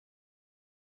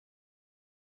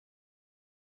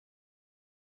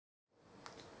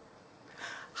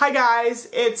Hi guys,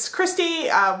 it's Christy.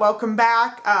 Welcome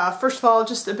back. First of all,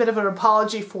 just a bit of an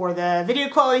apology for the video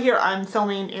quality here. I'm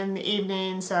filming in the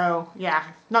evening, so yeah,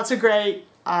 not so great.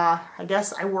 I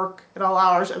guess I work at all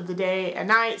hours of the day and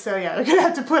night, so yeah, you're gonna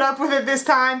have to put up with it this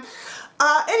time.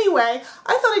 Anyway,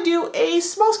 I thought I'd do a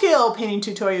small-scale painting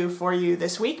tutorial for you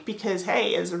this week because,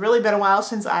 hey, it's really been a while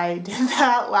since I did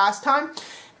that last time.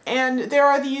 And there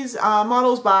are these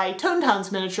models by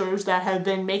Totentanz miniatures that have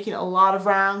been making a lot of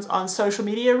rounds on social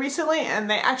media recently, and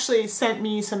they actually sent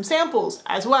me some samples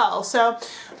as well. So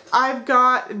I've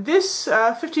got this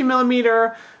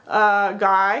 50mm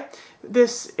guy.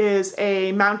 This is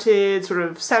a mounted sort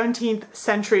of 17th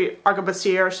century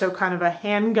arquebusier, so kind of a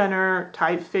handgunner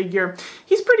type figure.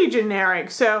 He's pretty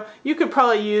generic, so you could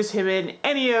probably use him in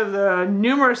any of the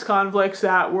numerous conflicts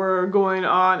that were going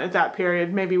on at that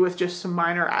period, maybe with just some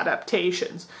minor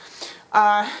adaptations.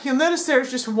 You'll notice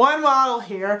there's just one model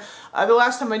here. The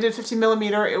last time I did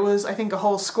 50mm, it was, I think, a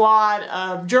whole squad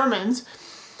of Germans.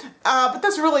 But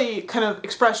that's really kind of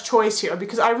express choice here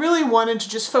because I really wanted to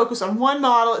just focus on one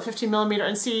model at 50mm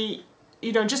and see,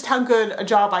 just how good a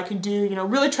job I can do,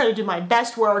 really try to do my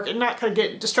best work and not kind of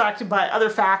get distracted by other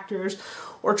factors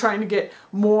or trying to get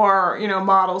more,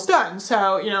 models done.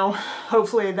 So,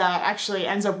 hopefully that actually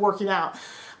ends up working out.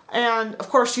 And of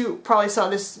course you probably saw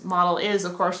this model is,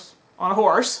 of course, on a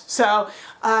horse. So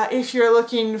if you're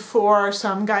looking for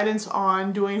some guidance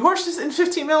on doing horses in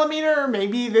 50mm,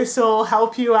 maybe this will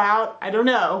help you out. I don't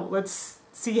know. Let's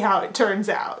see how it turns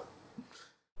out.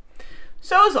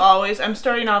 So as always, I'm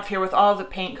starting off here with all the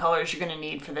paint colors you're going to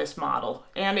need for this model.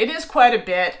 And it is quite a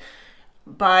bit,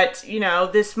 but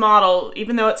this model,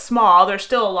 even though it's small, there's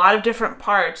still a lot of different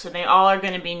parts and they all are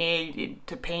going to be needed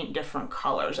to paint different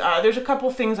colors. There's a couple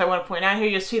things I want to point out here.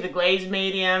 You'll see the glaze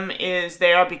medium is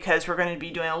there because we're going to be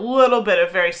doing a little bit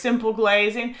of very simple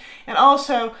glazing. And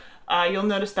also, you'll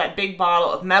notice that big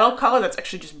bottle of metal color that's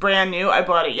actually just brand new. I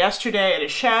bought it yesterday at a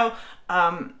show.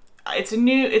 It's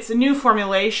a new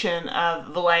formulation of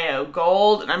Vallejo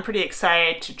Gold, and I'm pretty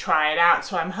excited to try it out.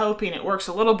 So I'm hoping it works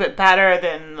a little bit better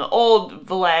than the old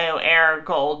Vallejo Air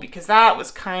Gold because that was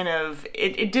kind of,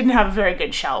 it didn't have a very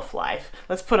good shelf life.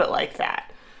 Let's put it like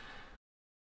that.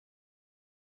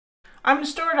 I'm going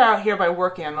to start out here by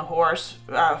working on the horse.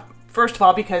 First of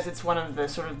all, because it's one of the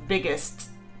sort of biggest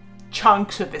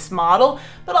chunks of this model,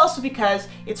 but also because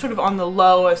it's sort of on the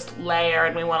lowest layer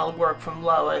and we want to work from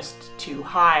lowest to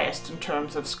highest in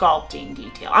terms of sculpting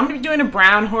detail. I'm going to be doing a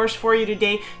brown horse for you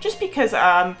today just because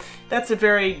that's a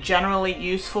very generally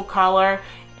useful color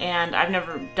and I've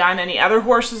never done any other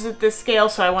horses at this scale,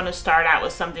 so I want to start out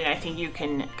with something I think you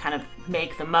can kind of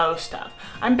make the most of.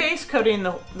 I'm base coating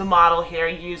the model here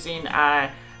using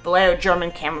Vallejo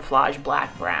German Camouflage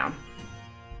Black Brown.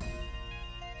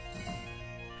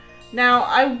 Now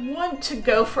I want to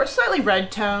go for a slightly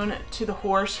red tone to the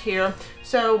horse here.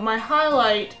 So my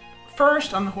highlight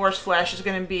first on the horse flesh is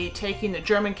going to be taking the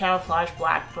German Camouflage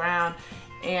Black Brown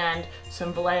and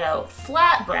some Vallejo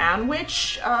Flat Brown,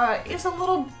 which is a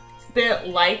little bit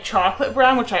like chocolate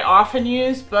brown, which I often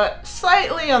use, but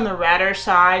slightly on the redder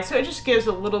side, so it just gives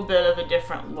a little bit of a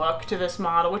different look to this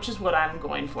model, which is what I'm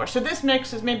going for. So this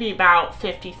mix is maybe about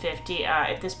 50-50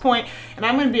 at this point, and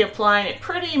I'm going to be applying it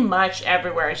pretty much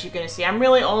everywhere, as you can see. I'm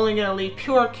really only going to leave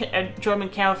pure German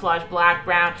Camouflage Black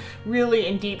Brown really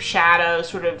in deep shadows,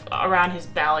 sort of around his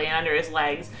belly and under his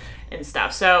legs and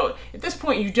stuff. So at this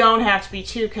point you don't have to be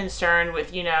too concerned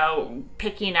with,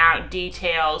 picking out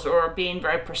details or being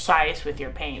very precise with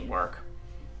your paint work.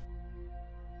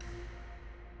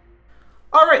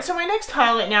 Alright, so my next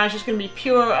highlight now is just going to be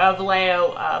pure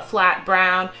Vallejo Flat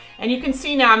Brown, and you can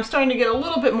see now I'm starting to get a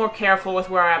little bit more careful with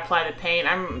where I apply the paint.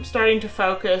 I'm starting to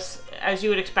focus, as you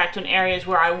would expect, on areas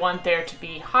where I want there to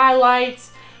be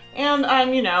highlights, and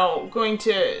I'm, going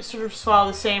to sort of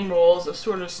follow the same rules of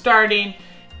sort of starting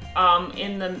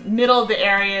in the middle of the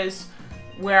areas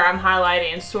where I'm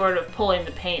highlighting and sort of pulling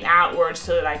the paint outwards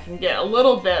so that I can get a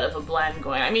little bit of a blend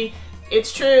going. I mean,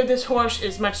 it's true this horse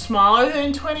is much smaller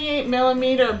than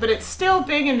 28mm, but it's still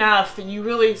big enough that you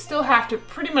really still have to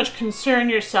pretty much concern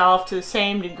yourself to the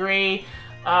same degree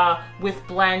with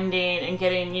blending and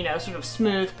getting, sort of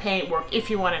smooth paint work if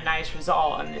you want a nice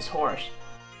result on this horse.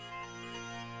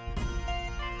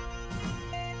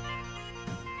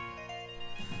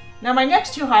 Now my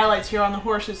next two highlights here on the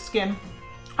horse's skin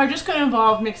are just going to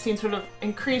involve mixing sort of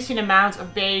increasing amounts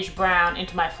of beige brown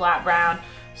into my flat brown.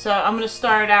 So I'm going to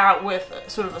start out with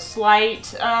sort of a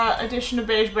slight addition of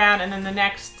beige brown, and then the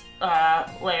next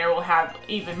layer will have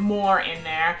even more in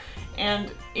there. And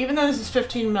even though this is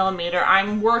 15mm,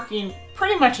 I'm working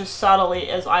pretty much as subtly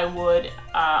as I would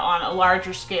on a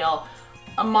larger scale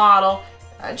model.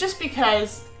 just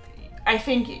because I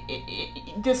think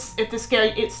at the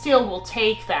scale, it still will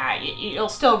take that. It'll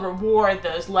still reward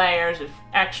those layers of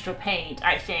extra paint,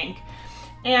 I think.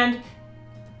 And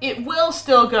it will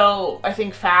still go, I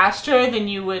think, faster than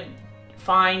you would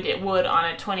find it would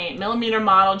on a 28mm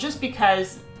model, just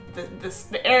because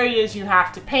the areas you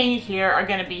have to paint here are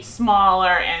going to be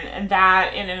smaller, and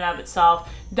that in and of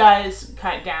itself does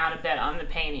cut down a bit on the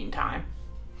painting time.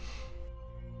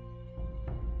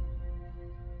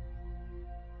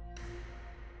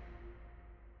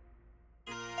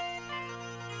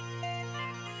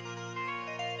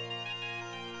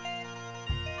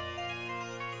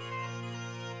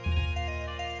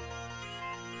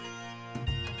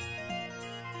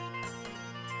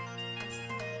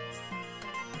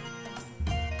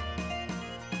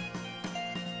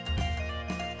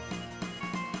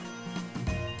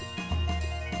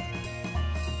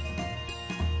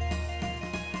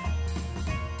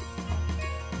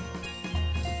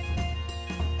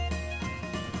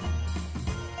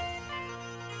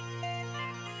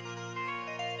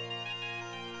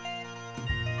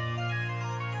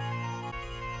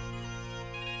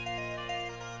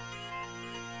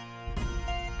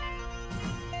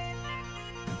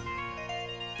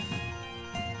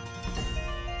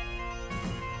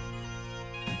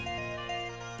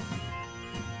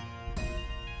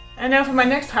 And now for my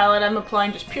next highlight, I'm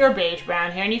applying just pure beige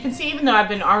brown here. And you can see, even though I've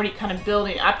been already kind of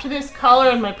building up to this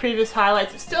color in my previous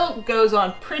highlights, it still goes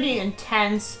on pretty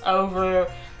intense over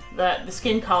the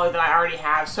skin color that I already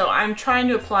have. So I'm trying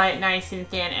to apply it nice and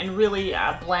thin and really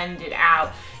blend it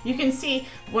out. You can see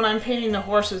when I'm painting the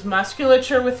horse's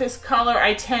musculature with this color,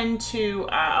 I tend to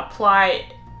apply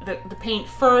the paint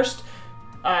first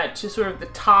to sort of the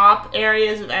top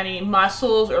areas of any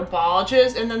muscles or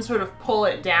bulges, and then sort of pull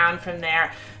it down from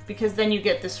there, because then you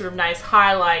get this sort of nice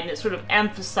highlight, and it sort of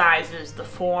emphasizes the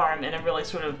form in a really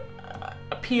sort of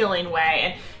appealing way.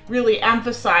 And really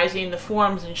emphasizing the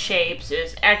forms and shapes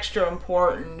is extra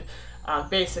important,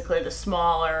 basically the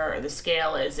smaller the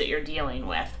scale is that you're dealing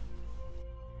with.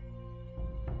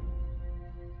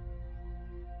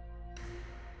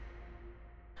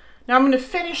 Now I'm going to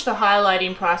finish the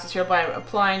highlighting process here by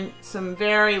applying some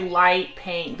very light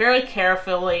paint, very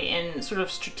carefully in sort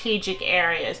of strategic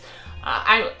areas.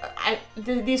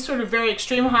 These sort of very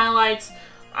extreme highlights,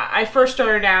 I first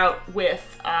started out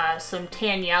with some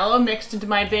tan yellow mixed into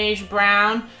my beige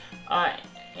brown,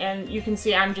 and you can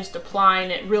see I'm just applying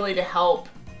it really to help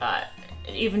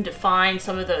even define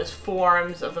some of those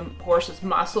forms of the horse's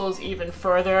muscles even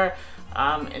further.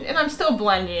 And I'm still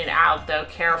blending it out, though,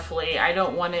 carefully. I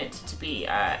don't want it to be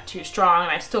too strong,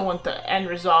 and I still want the end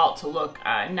result to look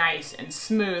nice and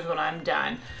smooth when I'm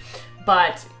done.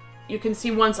 But you can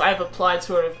see once I've applied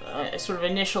sort of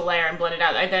initial layer and blended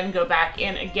out, I then go back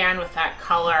in again with that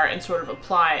color and sort of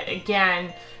apply it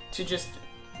again to just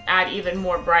add even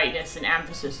more brightness and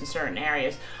emphasis in certain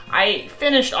areas. I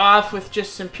finished off with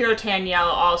just some pure tan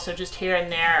yellow also, just here and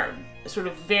there, sort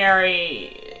of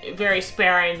very, very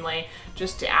sparingly,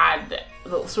 just to add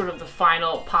the sort of the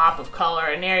final pop of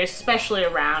color in areas, especially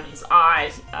around his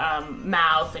eyes,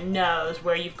 mouth, and nose,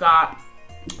 where you've got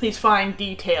these fine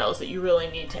details that you really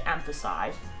need to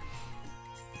emphasize.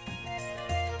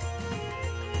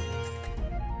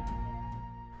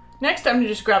 Next, I'm going to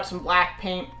just grab some black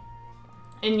paint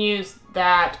and use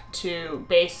that to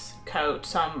base coat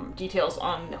some details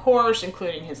on the horse,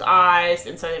 including his eyes,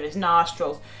 inside of his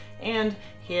nostrils, and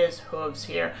his hooves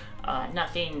here.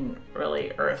 Nothing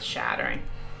really earth-shattering.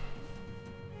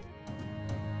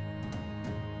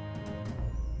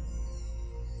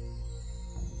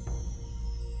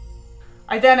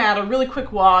 I then add a really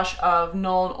quick wash of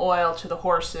Nuln oil to the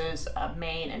horse's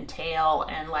mane and tail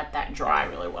and let that dry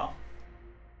really well.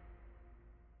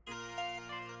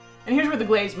 And here's where the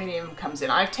glaze medium comes in.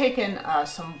 I've taken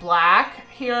some black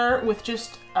here with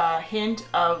just a hint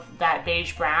of that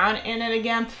beige brown in it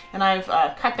again, and I've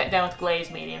cut that down with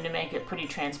glaze medium to make it pretty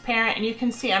transparent. And you can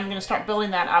see I'm going to start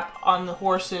building that up on the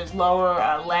horse's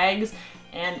lower legs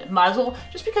and muzzle,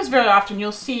 just because very often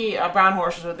you'll see brown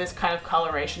horses with this kind of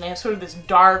coloration. They have sort of this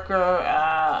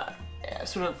darker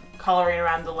sort of coloring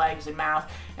around the legs and mouth,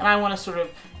 and I want to sort of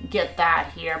get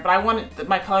that here, but I want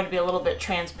my color to be a little bit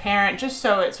transparent, just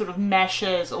so it sort of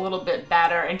meshes a little bit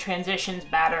better and transitions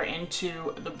better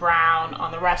into the brown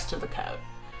on the rest of the coat.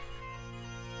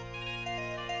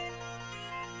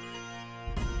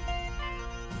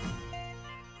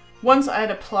 Once I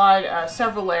had applied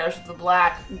several layers of the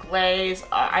black glaze,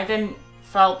 I then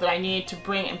felt that I needed to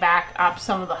bring back up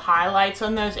some of the highlights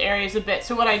on those areas a bit.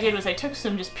 So what I did was I took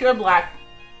some just pure black,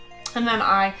 and then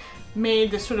I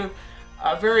made this sort of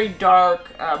a very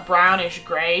dark brownish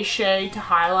gray shade to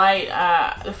highlight.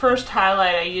 The first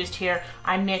highlight I used here,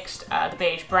 I mixed the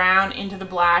beige brown into the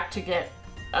black to get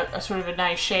a sort of a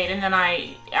nice shade, and then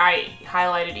I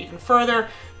highlighted even further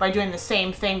by doing the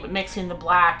same thing but mixing the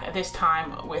black this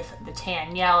time with the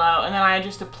tan yellow, and then I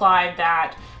just applied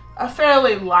that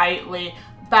fairly lightly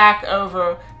back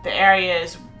over the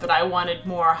areas that I wanted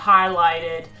more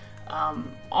highlighted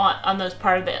on those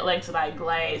part of the legs that I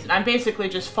glazed. And I basically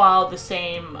just followed the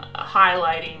same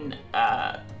highlighting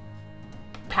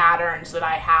patterns that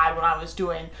I had when I was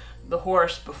doing the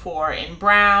horse before in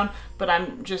brown, but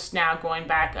I'm just now going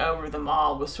back over them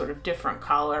all with sort of different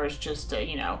colors just to,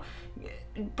 you know,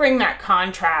 bring that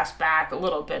contrast back a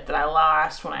little bit that I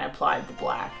lost when I applied the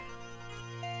black.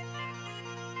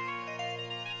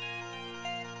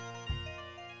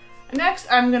 Next,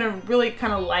 I'm going to really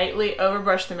kind of lightly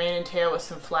overbrush the mane and tail with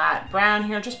some flat brown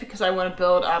here, just because I want to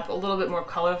build up a little bit more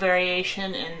color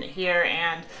variation in here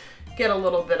and get a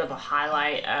little bit of a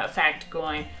highlight effect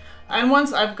going. And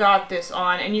once I've got this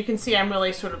on, and you can see I'm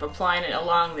really sort of applying it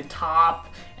along the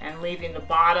top and leaving the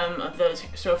bottom of those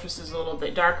surfaces a little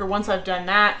bit darker. Once I've done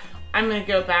that, I'm going to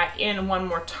go back in one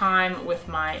more time with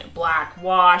my black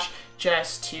wash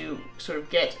just to sort of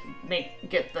get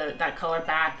that color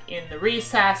back in the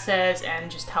recesses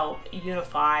and just help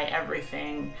unify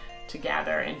everything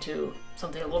together into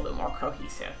something a little bit more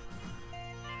cohesive.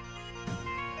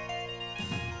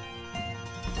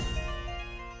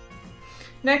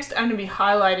 Next, I'm going to be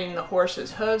highlighting the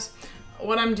horse's hooves.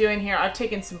 What I'm doing here, I've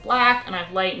taken some black and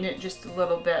I've lightened it just a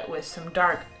little bit with some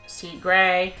dark sea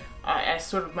gray as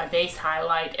sort of my base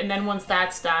highlight. And then once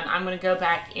that's done, I'm going to go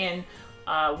back in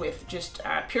with just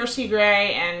pure sea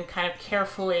gray and kind of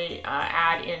carefully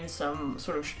add in some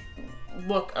sort of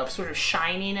look of sort of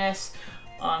shininess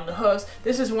on the hooves.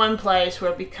 This is one place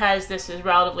where, because this is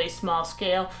relatively small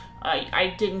scale,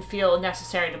 I didn't feel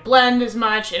necessary to blend as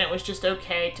much, and it was just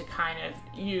okay to kind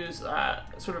of use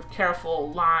sort of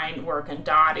careful line work and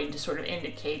dotting to sort of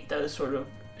indicate those sort of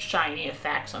shiny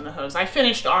effects on the hooves. I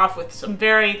finished off with some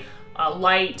very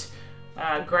light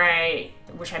gray,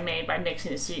 which I made by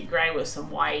mixing the sea gray with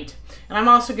some white. And I'm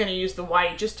also going to use the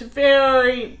white just to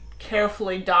very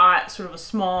carefully dot sort of a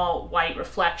small white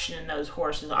reflection in those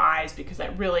horses' eyes, because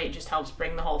that really just helps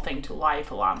bring the whole thing to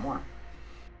life a lot more.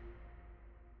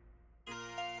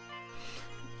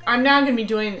 I'm now going to be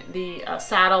doing the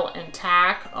saddle and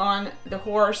tack on the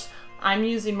horse. I'm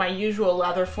using my usual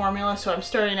leather formula, so I'm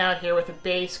starting out here with a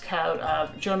base coat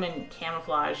of German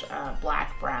camouflage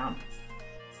black brown.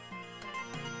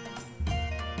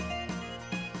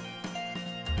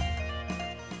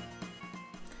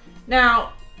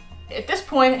 Now, at this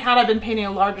point, had I been painting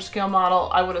a larger scale model,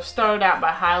 I would have started out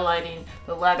by highlighting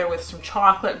the leather with some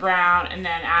chocolate brown and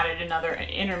then added another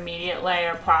intermediate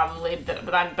layer probably,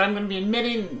 but I'm going to be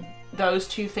omitting those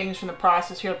two things from the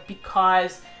process here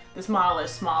because this model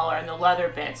is smaller and the leather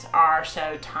bits are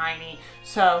so tiny.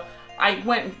 So I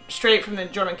went straight from the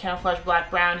German camouflage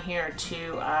black brown here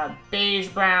to beige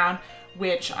brown,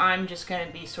 which I'm just going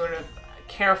to be sort of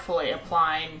carefully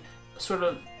applying, sort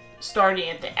of starting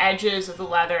at the edges of the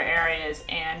leather areas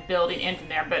and building in from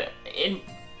there. But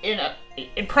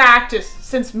in practice,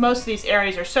 since most of these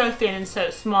areas are so thin and so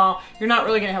small, you're not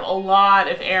really going to have a lot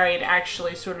of area to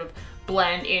actually sort of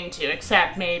blend into,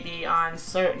 except maybe on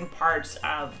certain parts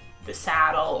of the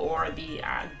saddle or the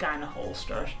gun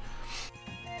holsters.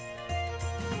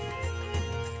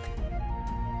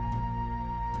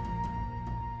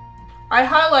 I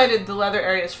highlighted the leather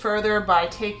areas further by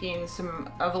taking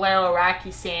some Vallejo Iraqi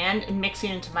sand and mixing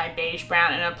into my beige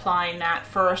brown and applying that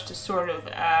first to sort of,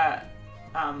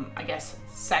 I guess,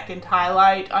 second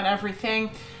highlight on everything.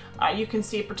 You can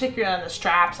see, particularly on the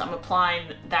straps, I'm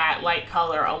applying that light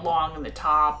color along the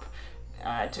top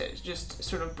to just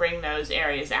sort of bring those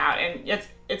areas out. And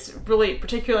it's really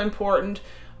particularly important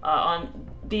on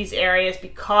these areas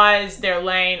because they're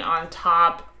laying on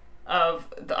top of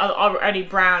the already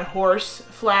brown horse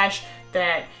flesh,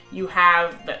 that you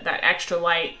have that extra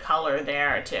light color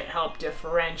there to help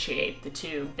differentiate the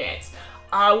two bits.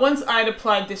 Once I'd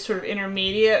applied this sort of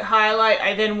intermediate highlight,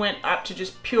 I then went up to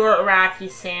just pure Iraqi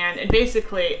sand and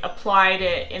basically applied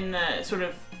it in the sort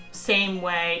of same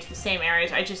way to the same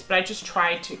areas. But I just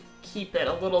tried to keep it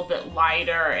a little bit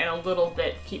lighter and a little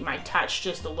bit, keep my touch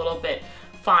just a little bit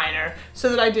finer so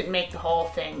that I didn't make the whole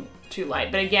thing too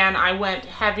light. But again, I went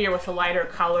heavier with the lighter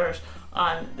colors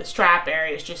on the strap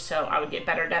areas just so I would get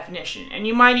better definition. And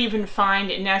you might even find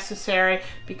it necessary,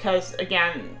 because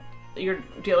again, you're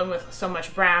dealing with so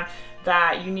much brown,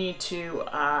 that you need to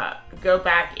go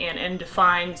back in and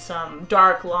define some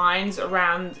dark lines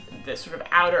around the sort of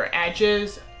outer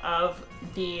edges of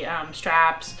the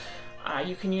straps.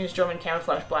 You can use German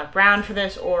camouflage black brown for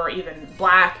this, or even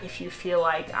black if you feel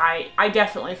like. I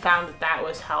definitely found that that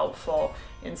was helpful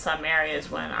in some areas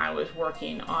when I was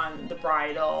working on the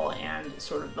bridle and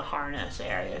sort of the harness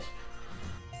areas.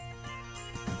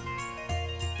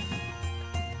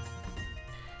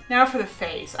 Now for the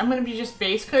face. I'm going to be just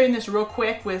base coating this real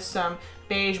quick with some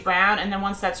beige brown, and then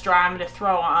once that's dry, I'm going to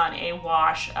throw on a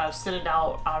wash of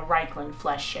Citadel Reichland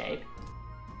Flesh Shade.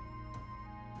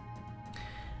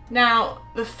 Now,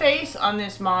 the face on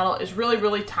this model is really,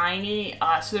 really tiny,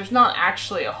 so there's not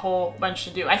actually a whole bunch to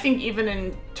do. I think even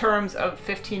in terms of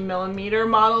 15mm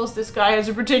models, this guy has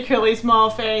a particularly small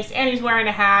face, and he's wearing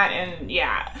a hat, and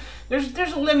yeah,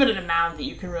 there's a limited amount that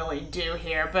you can really do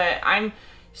here, but I'm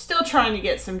still trying to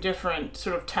get some different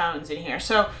sort of tones in here.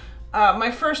 So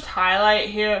my first highlight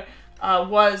here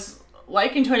was,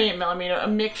 like in 28mm, a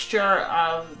mixture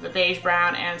of the beige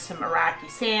brown and some Iraqi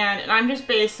sand, and I'm just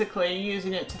basically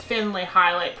using it to thinly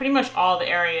highlight pretty much all the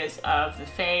areas of the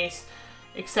face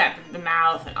except the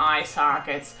mouth and eye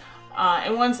sockets.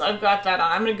 And once I've got that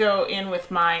on, I'm going to go in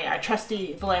with my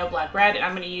trusty Vallejo Black Red, and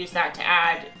I'm going to use that to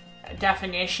add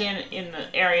definition in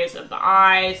the areas of the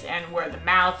eyes and where the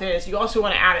mouth is. You also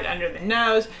want to add it under the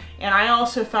nose, and I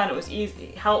also found it was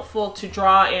helpful to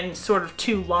draw in sort of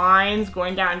two lines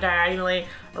going down diagonally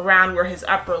around where his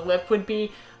upper lip would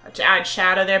be to add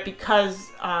shadow there, because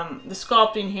the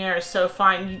sculpting here is so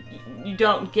fine, you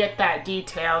don't get that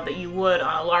detail that you would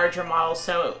on a larger model.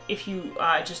 So if you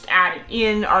just add it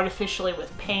in artificially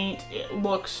with paint, it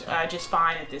looks just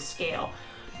fine at this scale.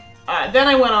 Then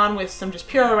I went on with some just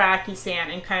pure Iraqi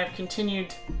sand and kind of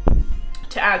continued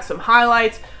to add some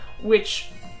highlights, which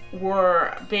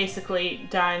were basically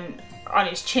done on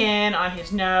his chin, on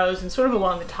his nose, and sort of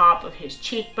along the top of his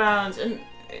cheekbones, and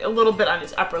a little bit on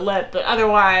his upper lip, but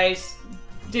otherwise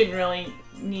didn't really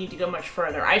need to go much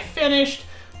further. I finished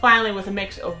finally with a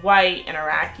mix of white and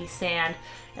Iraqi sand,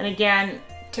 and again,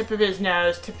 tip of his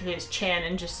nose, tip of his chin,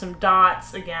 and just some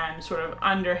dots, again, sort of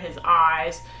under his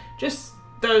eyes. Just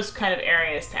those kind of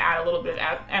areas to add a little bit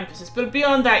of emphasis. But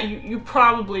beyond that, you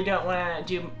probably don't want to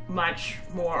do much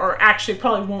more, or actually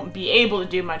probably won't be able to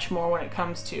do much more when it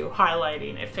comes to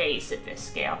highlighting a face at this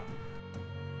scale.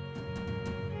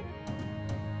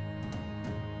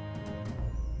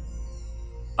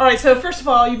 Alright, so first of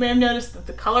all, you may have noticed that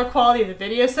the color quality of the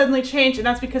video suddenly changed, and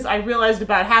that's because I realized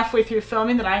about halfway through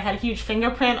filming that I had a huge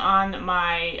fingerprint on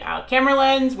my camera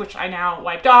lens, which I now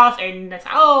wiped off, and that's,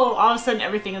 oh, all of a sudden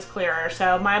everything is clearer.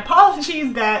 So my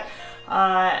apologies that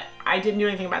I didn't do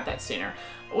anything about that sooner.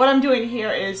 What I'm doing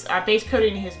here is base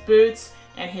coating his boots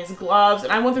and his gloves,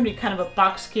 and I want them to be kind of a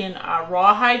buckskin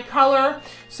rawhide color.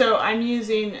 So I'm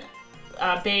using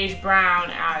beige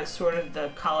brown as sort of the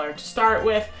color to start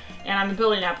with, and I'm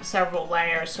building up several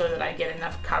layers so that I get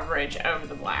enough coverage over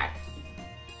the black.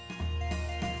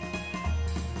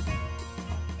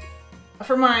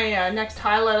 For my next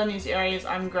highlight on these areas,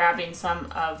 I'm grabbing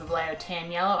some of the Vallejo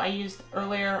tan yellow I used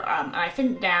earlier, and I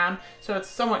thinned it down so it's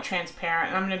somewhat transparent,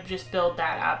 and I'm going to just build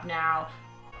that up now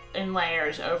in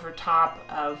layers over top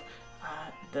of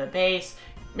the base.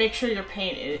 Make sure your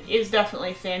paint is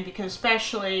definitely thin, because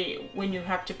especially when you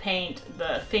have to paint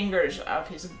the fingers of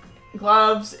his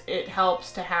gloves, it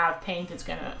helps to have paint that's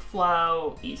going to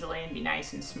flow easily and be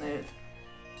nice and smooth.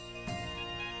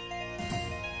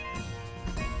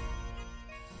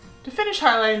 To finish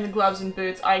highlighting the gloves and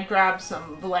boots, I grabbed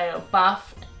some Vallejo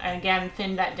Buff, and again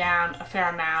thinned that down a fair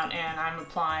amount, and I'm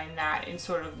applying that in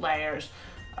sort of layers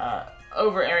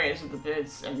over areas of the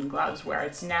boots and gloves where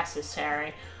it's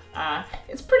necessary.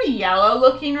 It's pretty yellow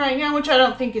looking right now, which I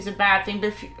don't think is a bad thing,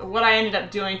 but what I ended up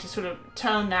doing to sort of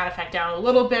tone that effect down a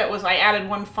little bit was I added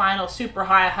one final super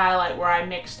high highlight where I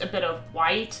mixed a bit of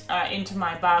white into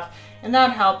my buff, and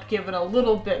that helped give it a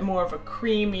little bit more of a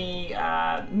creamy,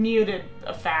 muted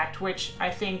effect, which I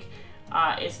think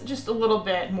is just a little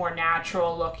bit more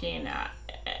natural looking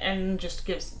and just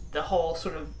gives the whole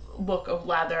sort of look of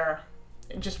leather.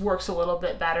 It just works a little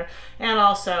bit better. And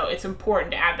also, it's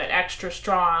important to add that extra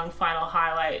strong final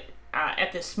highlight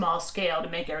at this small scale to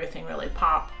make everything really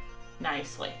pop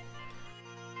nicely.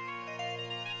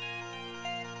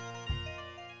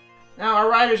 Now, our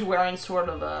rider's wearing sort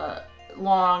of a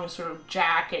long sort of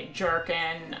jacket,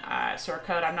 jerkin, sort of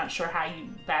coat, I'm not sure how you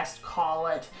best call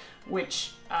it,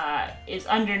 which is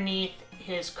underneath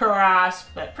his cuirass,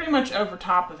 but pretty much over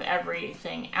top of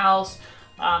everything else.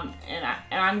 And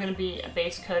I'm going to be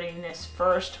base coating this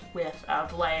first with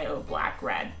Vallejo Black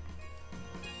Red.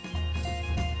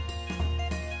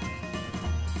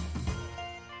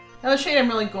 Now the shade I'm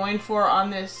really going for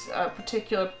on this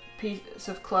particular piece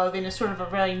of clothing is sort of a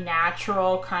very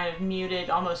natural, kind of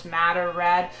muted, almost madder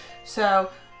red. So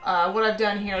what I've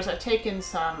done here is I've taken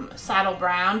some saddle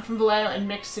brown from Vallejo and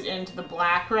mixed it into the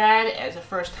black red as a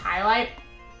first highlight.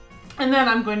 And then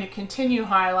I'm going to continue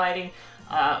highlighting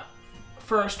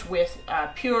first with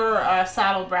pure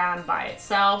saddle brown by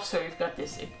itself. So we've got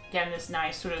this, again, this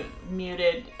nice sort of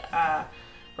muted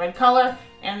red color.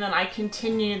 And then I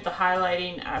continued the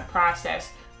highlighting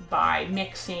process by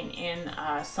mixing in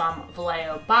some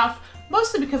Vallejo buff,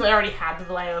 mostly because I already had the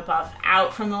Vallejo buff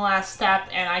out from the last step,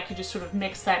 and I could just sort of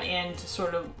mix that in to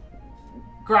sort of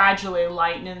gradually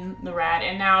lighten the red.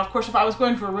 And now, of course, if I was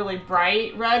going for a really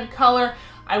bright red color,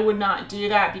 I would not do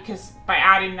that, because by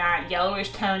adding that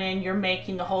yellowish tone in, you're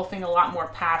making the whole thing a lot more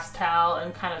pastel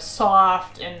and kind of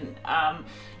soft and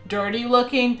dirty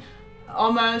looking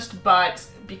almost. But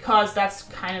because that's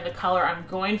kind of the color I'm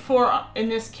going for in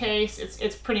this case,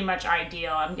 it's pretty much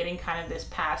ideal. I'm getting kind of this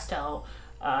pastel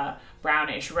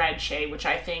brownish red shade, which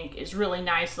I think is really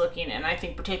nice looking, and I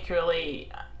think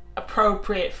particularly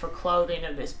appropriate for clothing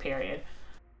of this period.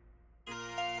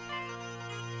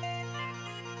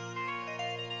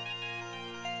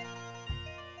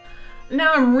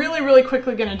 Now I'm really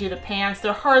quickly going to do the pants.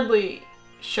 They're hardly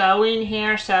showing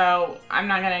here, so I'm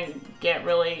not going to get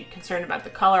really concerned about the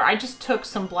color. I just took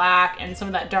some black and some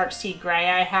of that dark sea gray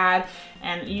I had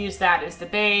and used that as the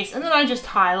base, and then I just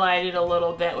highlighted a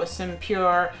little bit with some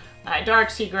pure dark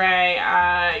sea gray.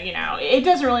 You know, it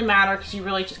doesn't really matter because you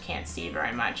really just can't see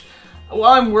very much.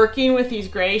 While I'm working with these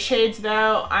gray shades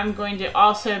though, I'm going to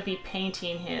also be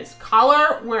painting his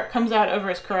collar where it comes out over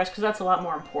his cuirass, because that's a lot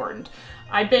more important.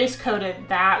 I base coated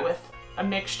that with a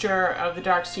mixture of the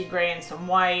dark sea gray and some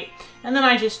white, and then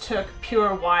I just took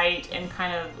pure white and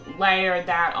kind of layered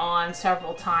that on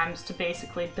several times to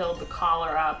basically build the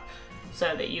collar up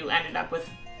so that you ended up with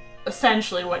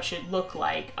essentially what should look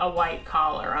like a white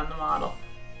collar on the model.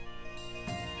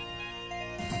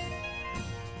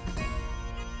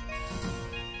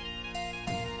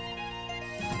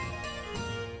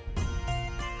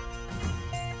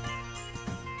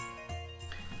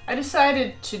 I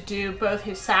decided to do both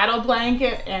his saddle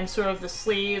blanket and sort of the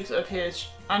sleeves of his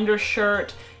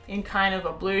undershirt in kind of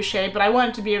a blue shade, but I want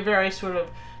it to be a very sort of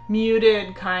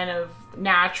muted, kind of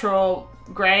natural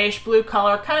grayish blue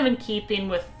color, kind of in keeping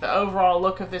with the overall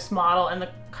look of this model and the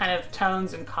kind of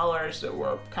tones and colors that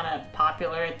were kind of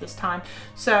popular at this time.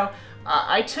 So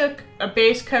I took a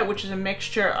base coat, which is a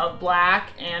mixture of black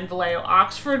and Vallejo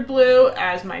Oxford blue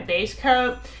as my base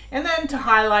coat. And then to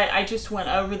highlight, I just went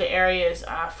over the areas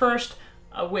first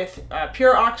with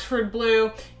pure Oxford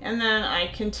blue, and then I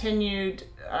continued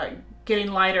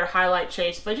getting lighter highlight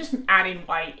shades by just adding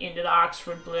white into the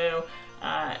Oxford blue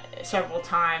several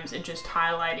times and just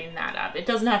highlighting that up. It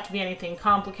doesn't have to be anything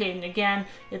complicated. Again,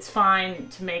 it's fine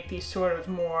to make these sort of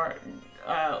more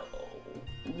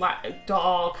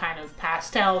dull kind of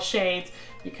pastel shades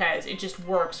because it just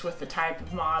works with the type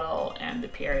of model and the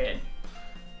period.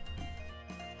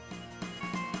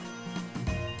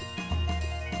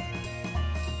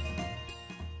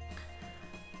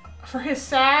 For his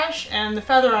sash and the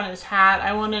feather on his hat,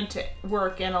 I wanted to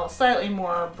work in a slightly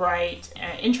more bright,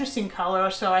 interesting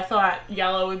color, so I thought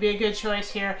yellow would be a good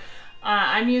choice here.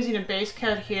 I'm using a base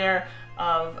coat here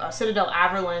of Citadel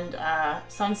Averland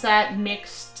Sunset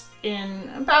mixed in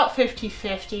about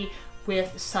 50-50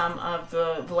 with some of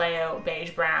the Vallejo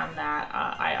beige brown that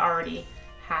I already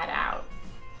had out.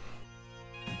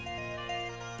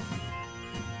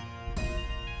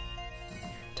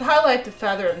 To highlight the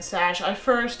feather and sash, I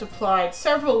first applied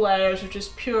several layers of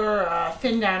just pure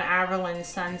thin down Averland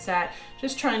Sunset,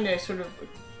 just trying to sort of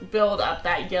build up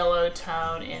that yellow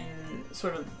tone in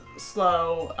sort of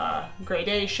slow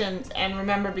gradations. And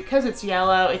remember, because it's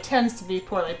yellow, it tends to be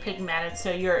poorly pigmented,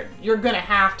 so you're going to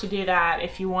have to do that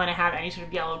if you want to have any sort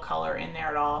of yellow color in there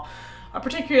at all.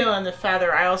 Particularly on the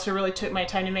feather, I also really took my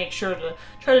time to make sure to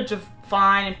try to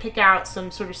define and pick out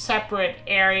some sort of separate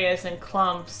areas and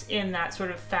clumps in that sort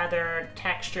of feather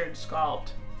textured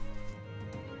sculpt.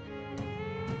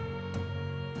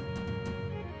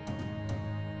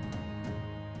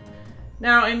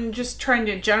 Now, in just trying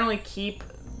to generally keep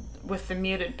with the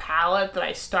muted palette that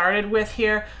I started with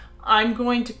here, I'm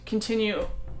going to continue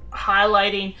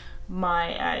highlighting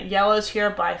my yellows here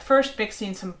by first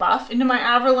mixing some buff into my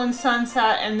Averland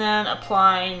Sunset and then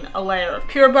applying a layer of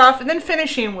pure buff and then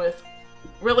finishing with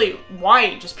really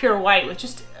white, just pure white, with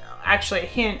just actually a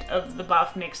hint of the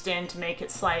buff mixed in to make it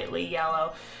slightly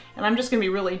yellow. And I'm just going to be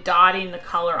really dotting the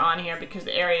color on here because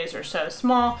the areas are so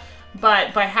small,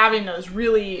 but by having those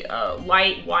really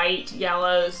light white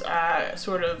yellows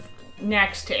sort of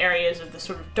next to areas of the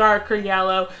sort of darker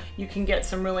yellow, you can get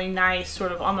some really nice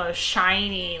sort of almost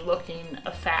shiny looking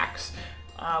effects,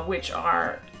 which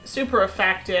are super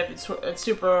effective. It's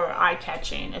super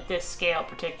eye-catching at this scale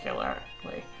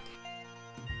particularly.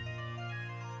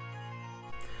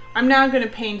 I'm now going to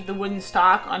paint the wooden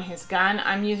stock on his gun.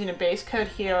 I'm using a base coat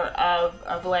here of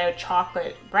Vallejo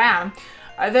chocolate brown.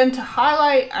 Then to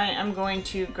highlight, I am going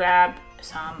to grab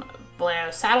some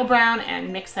Vallejo saddle brown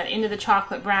and mix that into the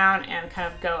chocolate brown and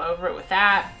kind of go over it with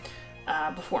that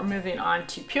before moving on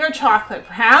to pure chocolate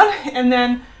brown. And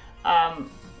then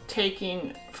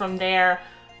taking from there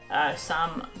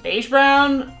some beige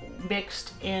brown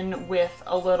mixed in with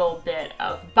a little bit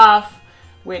of buff,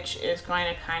 which is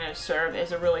going to kind of serve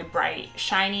as a really bright,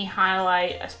 shiny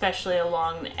highlight, especially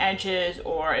along the edges,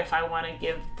 or if I want to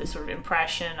give the sort of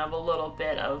impression of a little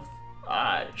bit of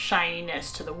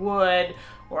shininess to the wood,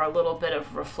 or a little bit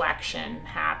of reflection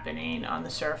happening on the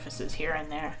surfaces here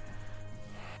and there.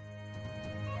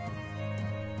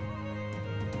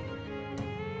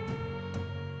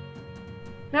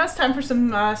 Now it's time for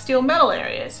some steel metal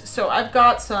areas. So I've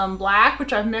got some black,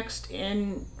 which I've mixed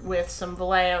in with some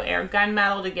Vallejo air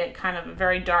gunmetal to get kind of a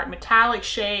very dark metallic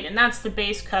shade, and that's the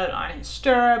base coat on his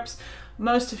stirrups,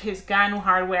 most of his gun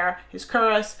hardware, his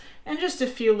cuirass, and just a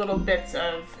few little bits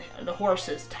of the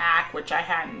horse's tack, which I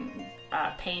hadn't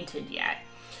painted yet.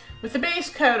 With the base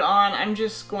coat on, I'm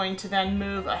just going to then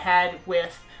move ahead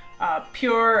with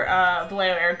pure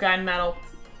Vallejo air gunmetal,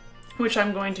 which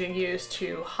I'm going to use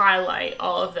to highlight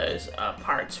all of those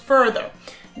parts further.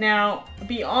 Now,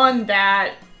 beyond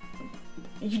that,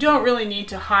 you don't really need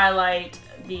to highlight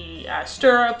the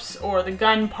stirrups or the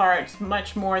gun parts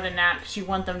much more than that, because you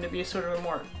want them to be sort of a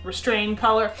more restrained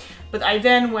color. But I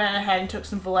then went ahead and took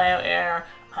some Vallejo air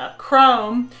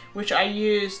chrome, which I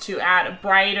used to add a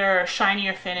brighter,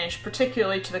 shinier finish,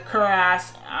 particularly to the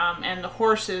cuirass and the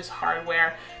horse's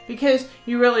hardware, because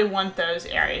you really want those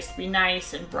areas to be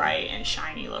nice and bright and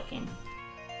shiny looking.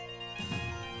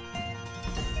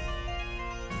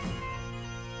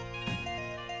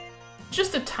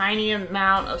 Just a tiny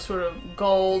amount of sort of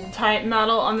gold type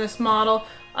metal on this model.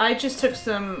 I just took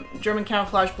some German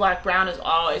camouflage black brown as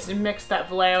always and mixed that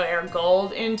Vallejo air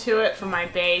gold into it for my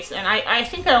base, and I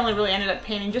think I only really ended up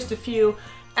painting just a few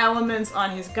elements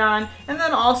on his gun. And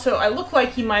then also I looked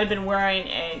like he might have been wearing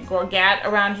a gorget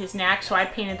around his neck, so I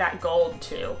painted that gold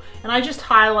too. And I just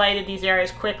highlighted these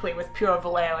areas quickly with pure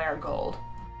Vallejo air gold.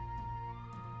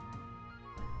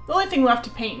 The only thing left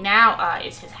to paint now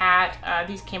is his hat.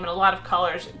 These came in a lot of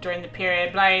colors during the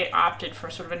period, but I opted for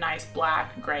sort of a nice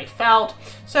black gray felt.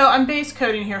 So I'm base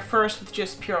coating here first with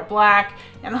just pure black,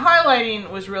 and the highlighting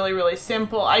was really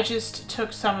simple. I just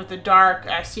took some of the dark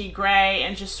sea gray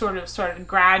and just sort of started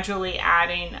gradually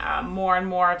adding more and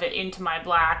more of it into my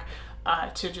black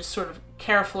to just sort of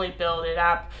carefully build it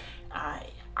up.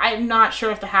 I'm not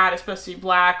sure if the hat is supposed to be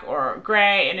black or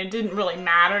gray, and it didn't really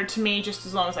matter to me, just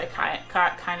as long as I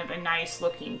got kind of a nice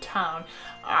looking tone.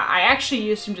 I actually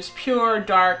used some just pure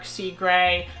dark sea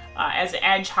gray as an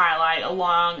edge highlight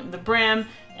along the brim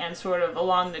and sort of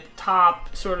along the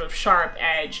top sort of sharp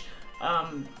edge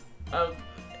of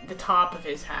the top of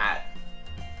his hat.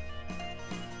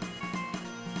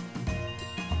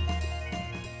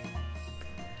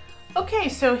 Okay,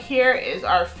 so here is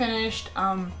our finished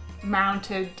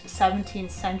mounted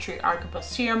 17th century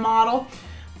arquebusier model,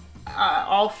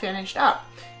 all finished up.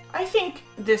 I think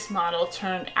this model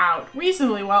turned out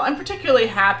reasonably well. I'm particularly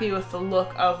happy with the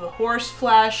look of the horse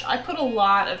flesh. I put a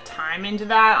lot of time into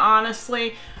that,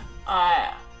 honestly.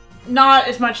 Not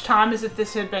as much time as if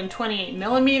this had been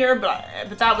 28mm,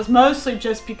 but that was mostly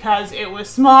just because it was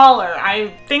smaller. I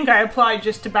think I applied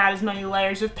just about as many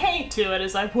layers of paint to it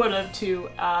as I would have to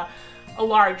a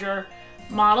larger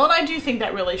model, and I do think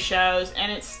that really shows,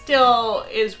 and it still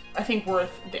is, I think,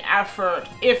 worth the effort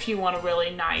if you want a really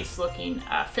nice looking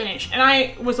finish. And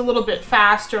I was a little bit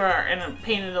faster and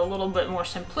painted a little bit more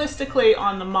simplistically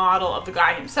on the model of the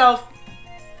guy himself,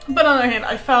 but on the other hand,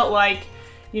 I felt like,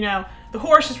 you know, the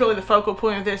horse is really the focal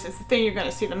point of this. It's the thing you're going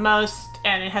to see the most,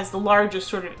 and it has the largest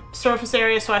sort of surface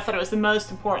area, so I thought it was the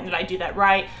most important that I do that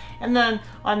right. And then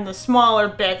on the smaller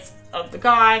bits of the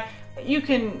guy, you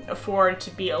can afford to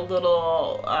be a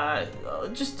little,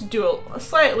 just to do a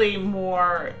slightly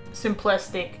more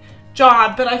simplistic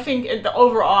job, but I think the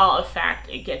overall effect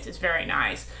it gets is very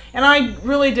nice. And I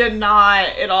really did not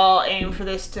at all aim for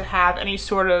this to have any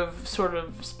sort of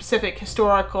specific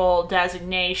historical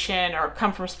designation or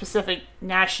come from a specific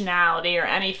nationality or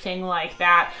anything like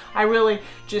that. I really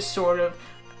just sort of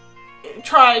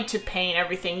tried to paint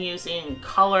everything using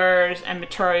colors and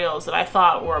materials that I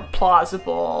thought were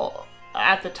plausible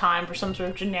at the time for some sort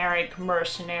of generic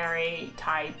mercenary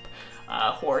type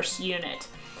horse unit.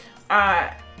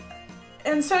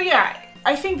 And so yeah,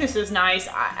 I think this is nice.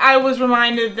 I was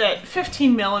reminded that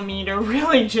 15mm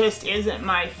really just isn't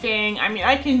my thing. I mean,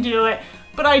 I can do it,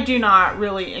 but I do not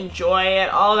really enjoy it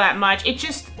all that much. It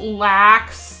just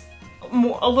lacks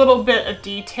a little bit of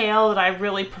detail that I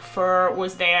really prefer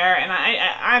was there, and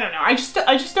I don't know.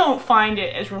 I just don't find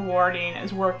it as rewarding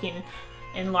as working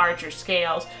in larger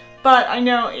scales. But I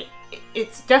know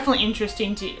it's definitely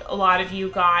interesting to a lot of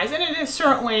you guys, and it is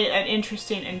certainly an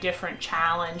interesting and different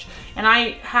challenge. And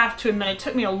I have to admit, it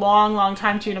took me a long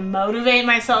time to motivate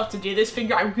myself to do this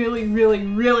figure. I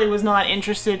really was not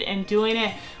interested in doing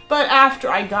it. But after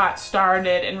I got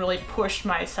started and really pushed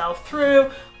myself through,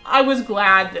 I was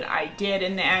glad that I did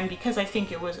in the end, because I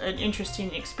think it was an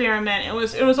interesting experiment.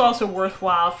 It was also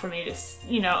worthwhile for me to,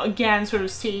 you know, again, sort of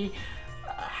see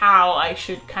how I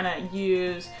should kind of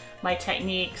use my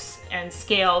techniques and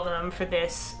scale them for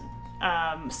this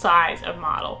size of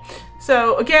model.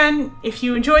 So again, if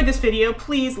you enjoyed this video,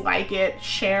 please like it,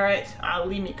 share it,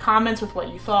 leave me comments with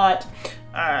what you thought.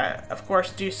 Of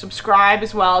course, do subscribe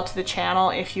as well to the channel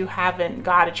if you haven't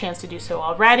got a chance to do so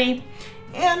already.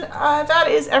 And that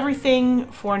is everything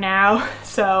for now,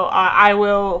 so I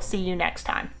will see you next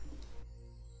time.